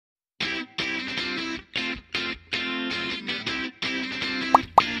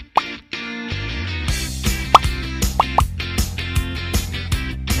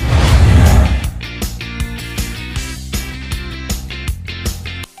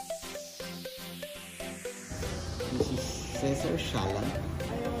Shalan.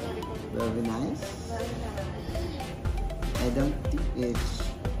 Very nice. I don't think it's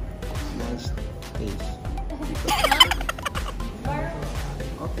nice taste.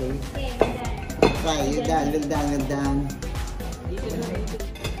 Okay. Try, you're done.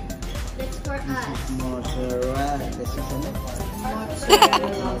 That's for us. Mozzarella. This is enough.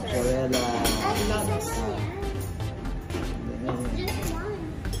 Mozzarella. Just one.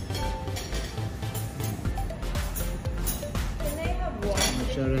 Can I have one?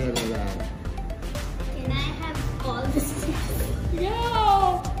 Mozzarella. Can I have all this?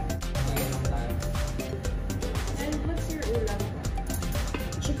 Yeah! And what's your ulam?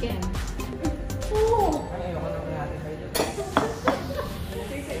 Chicken. Oh!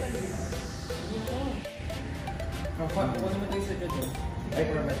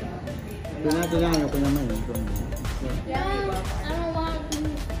 Tinatinahan ko naman yun. Yeah, I don't want to.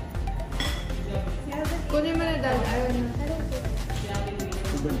 Kunin mo na dad. Ayaw na.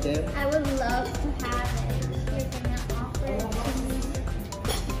 You don't care? I would love to have it. You're gonna offer it to me.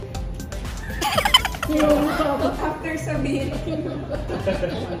 After sabihin.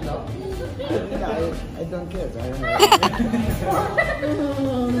 I don't care.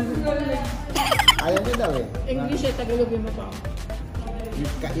 Ayaw niya daw eh. English ay Tagalogin mo pa.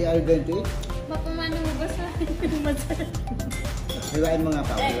 You are going to eat? Mapamano mo ba sa akin? Hiwain mo nga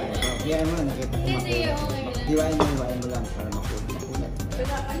pa. Hiwain mo lang. Nakita ko Hindi, makulat. okay lang. Hiwain mo lang para makulat.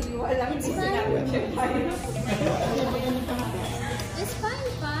 Pinakahiwa lang. Hindi sinabi siya tayo. It's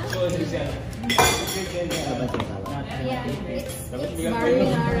fine, pa. Sabay sa sawa. Yeah, it's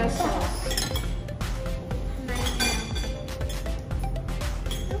Marinara sauce.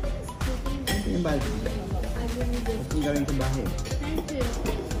 Ito yung balde. Ito yung gawin sa bahay. Thank you.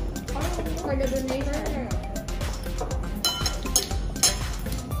 For the donation.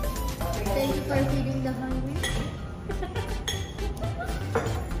 Thank you for feeding the hungry.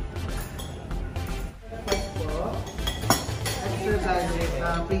 Exercise,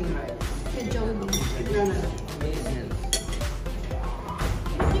 plain rice. Sa Jollibee.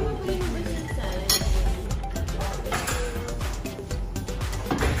 Hindi mo po yung basic salad.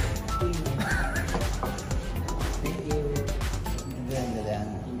 Thank you. Ganda.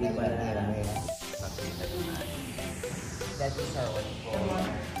 Hindi pa na namin. That is our one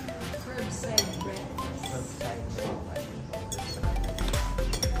for Curbside bread. outside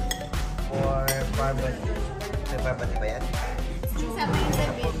for barbecue. May barbecue ba yan? Sama yung sa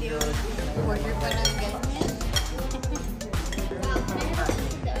video. Order pa ng ganyan. Wow, can I have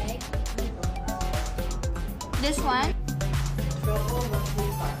the egg? This one?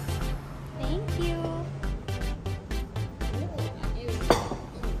 Thank you.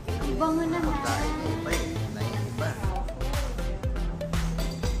 Ang bango naman.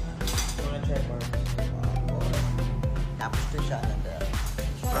 Tapos ito siya na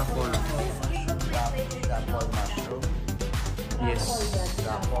truffle mushroom. Yes.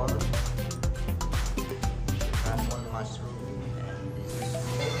 Truffle mushroom. And this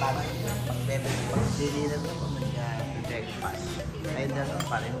is parang pag-deliver mo mag-breakfast. Ay, dalawa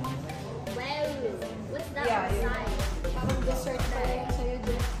parang Wow! What's that Yeah, yun. outside? Parang dessert pa rin sa'yo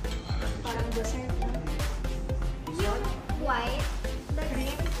dyan. Parang dessert na. Yung white, the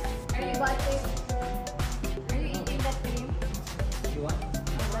cream, butter. Are you eating that cream? you want?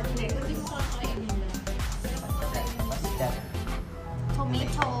 Hindi. Kasi sa kakainin lang. What's that?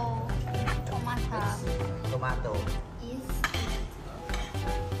 Tomato. Is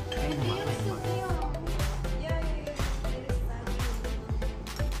Ay, naman.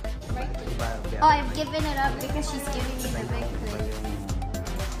 oh, I've given it up because she's giving me the big plate.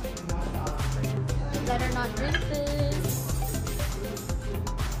 You better not drink this.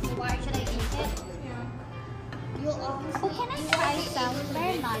 Why should I eat it? You'll obviously. Oh, can I try some?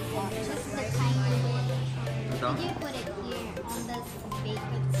 They're not one, just the tiny bit. Did you put it here on this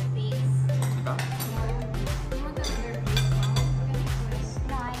vacant space? Ito?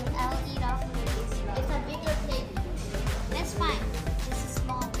 No, I'll eat off of this. It's a bigger plate. That's fine. This is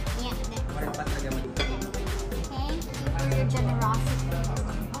small. Yeah, there. Dapat lagyan mo dito. Thank you for your generosity.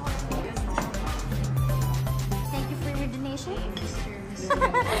 Thank you for your donation.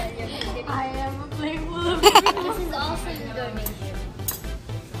 I am a playful of This is also your donation.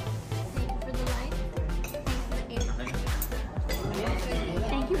 Thank you for the light. Thank you for the air.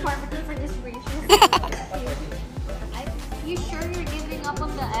 Thank you, Barbara, for this gracious. You sure you're giving up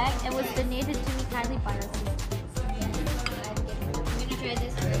on the egg? It was donated to me kindly by us. I'm gonna try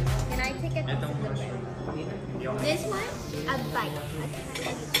this first. Can I take a piece of the bread? This one? A bite.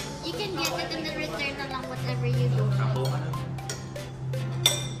 You can get it and then return na lang whatever you do.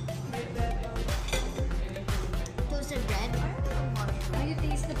 Toasted bread.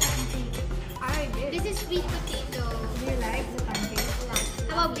 sweet potato. Do you like the pancake?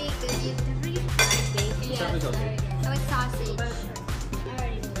 Yeah. How about bacon? You've never even tried bacon? What's up with sausage? How about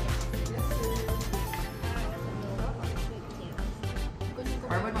sausage?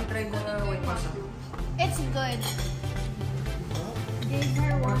 Or what you try the white pasta? It's good. These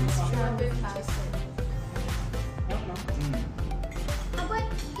are one strawberry pasta. How about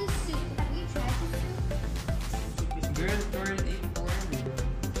the soup? Have you tried the soup? It's girl for it. Girl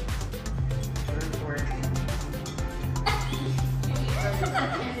for it.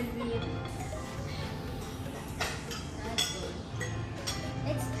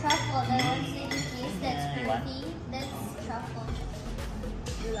 It's truffle. The one city case that's pretty. That's truffle.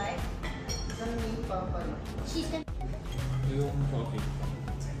 You like? She's gonna. Yung sausage.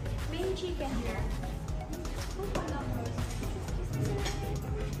 Main chicken here.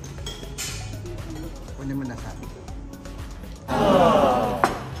 Kunin mo na sa akin.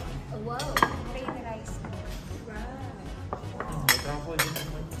 Wow. Plain rice. Truffle din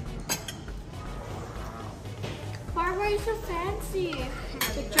naman. Why are you so fancy?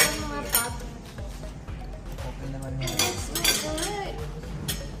 Picture mo nga pop. Okay naman It looks so good.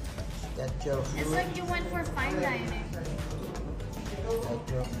 That's your It's food. like you went for fine dining.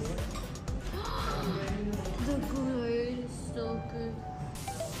 That's your food. The good is so good.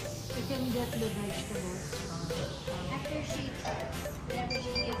 You can get the vegetables. After she tries, whenever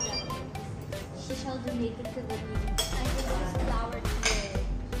she gives up, she shall donate it to the needy. I give this flour to her.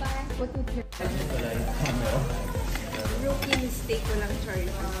 Bye. What would you rookie mistake ko lang, Charlie.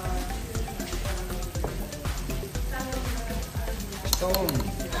 Stone.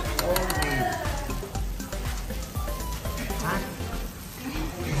 Hot.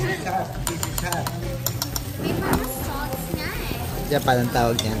 This is hot. This is hot. May mga salts nga eh. Japan ang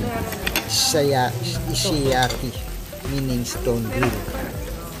tawag niyan. Ishiyaki, meaning stone grill.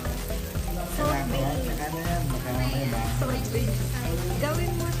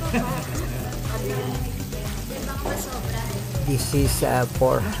 Gawin mo ito pa. Di ba ako masobra? This is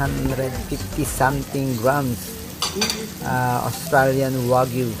 450 something grams Australian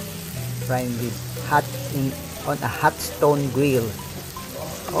Wagyo prime rib on a hot stone grill.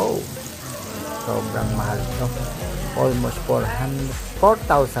 Oh, sobrang mahal to. Almost 4,200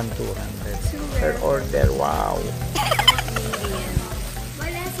 per order. Wow.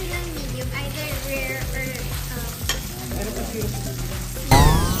 Wala silang medium, either rare or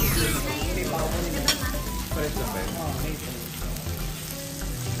serious na yun. Di ba ma? Pares lang ba yun? Oo, maple.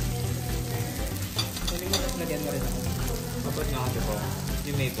 Pwede mo rin lagyan mo rin ako. Kapag nga kasi po,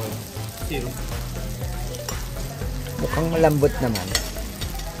 yung maple, syrup. Mukhang malambot naman.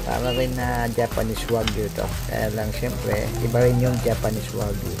 Para rin na Japanese Wagyu to. Kaya lang syempre, iba rin yung Japanese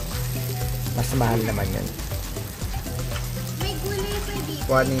Wagyu. Mas mahal naman yun. May gulay pa dito.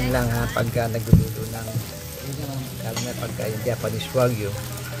 Warning lang ha, pagka nagluluto ng lalo na pagka yung Japanese Wagyu,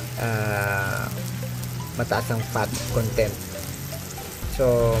 mataas ang fat content.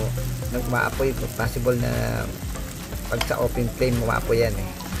 So, nag maapoy, possible na pag sa open flame, maapoy yan eh.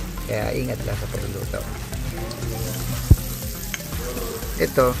 Kaya ingat lang sa pagluluto.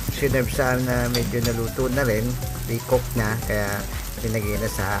 Ito, sinerve saan na medyo naluto na rin, pre-cook na, kaya linagay na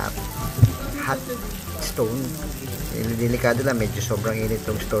sa hot stone. Delikado lang, medyo sobrang init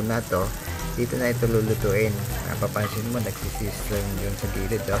tong stone na to. Dito na ito lulutuin. Papansin mo, nagsisislam yun sa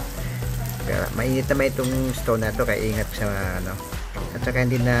gilid. Oh. Kaya mainit naman itong stone na to, kaya ingat sa ano. At saka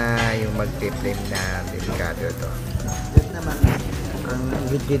hindi na yung mag-flame na delikado ito. Dito naman, ang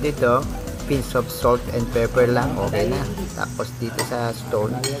ingredient dito, pinch of salt and pepper lang, okay na. Tapos dito sa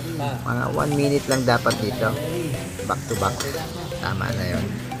stone, mga 1 minute lang dapat dito. Back to back. Tama na yun.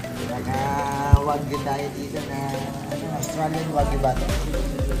 Wagyu tayo dito na Australian Wagyu ba ito?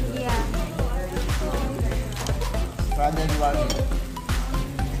 Yeah. Australian Wagyu.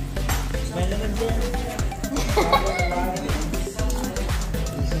 Smell naman din.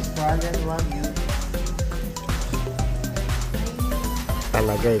 This is Australian Wagyu.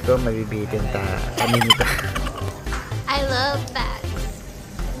 Palagay ko, mabibitin kami nito. I love that.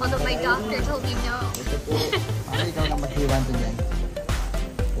 Although my doctor told me no. Ano ikaw na mag-iwan to dyan?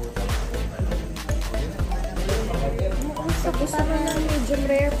 Sa gusto mo ng medium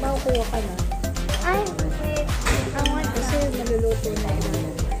rare, makukuha ka na. Ay, wait. I want Kasi maluluto na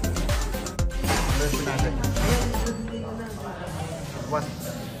yun. First natin. What?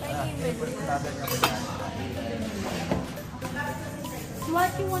 First natin yung What,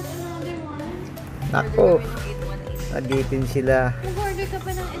 you want another one? Nako, naditin sila. Nag-order ka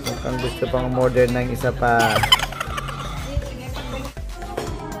pa ng isa Mukhang gusto pang order ng isa pa.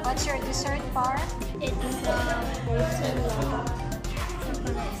 What's your dessert bar? It's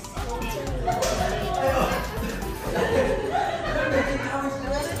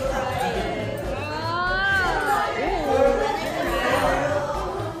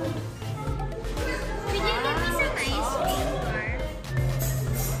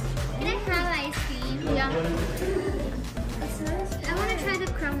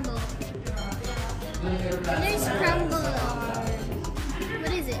There's crumble.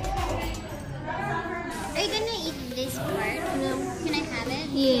 What is it? Are you gonna eat this part? No. Can I have it?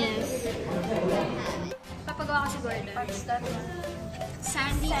 Yes. Have it. Papagawa ko si Gordon. What's that one?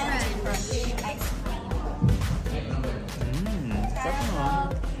 Sandy crunch. Sarap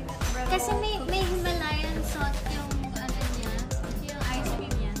naman. Kasi may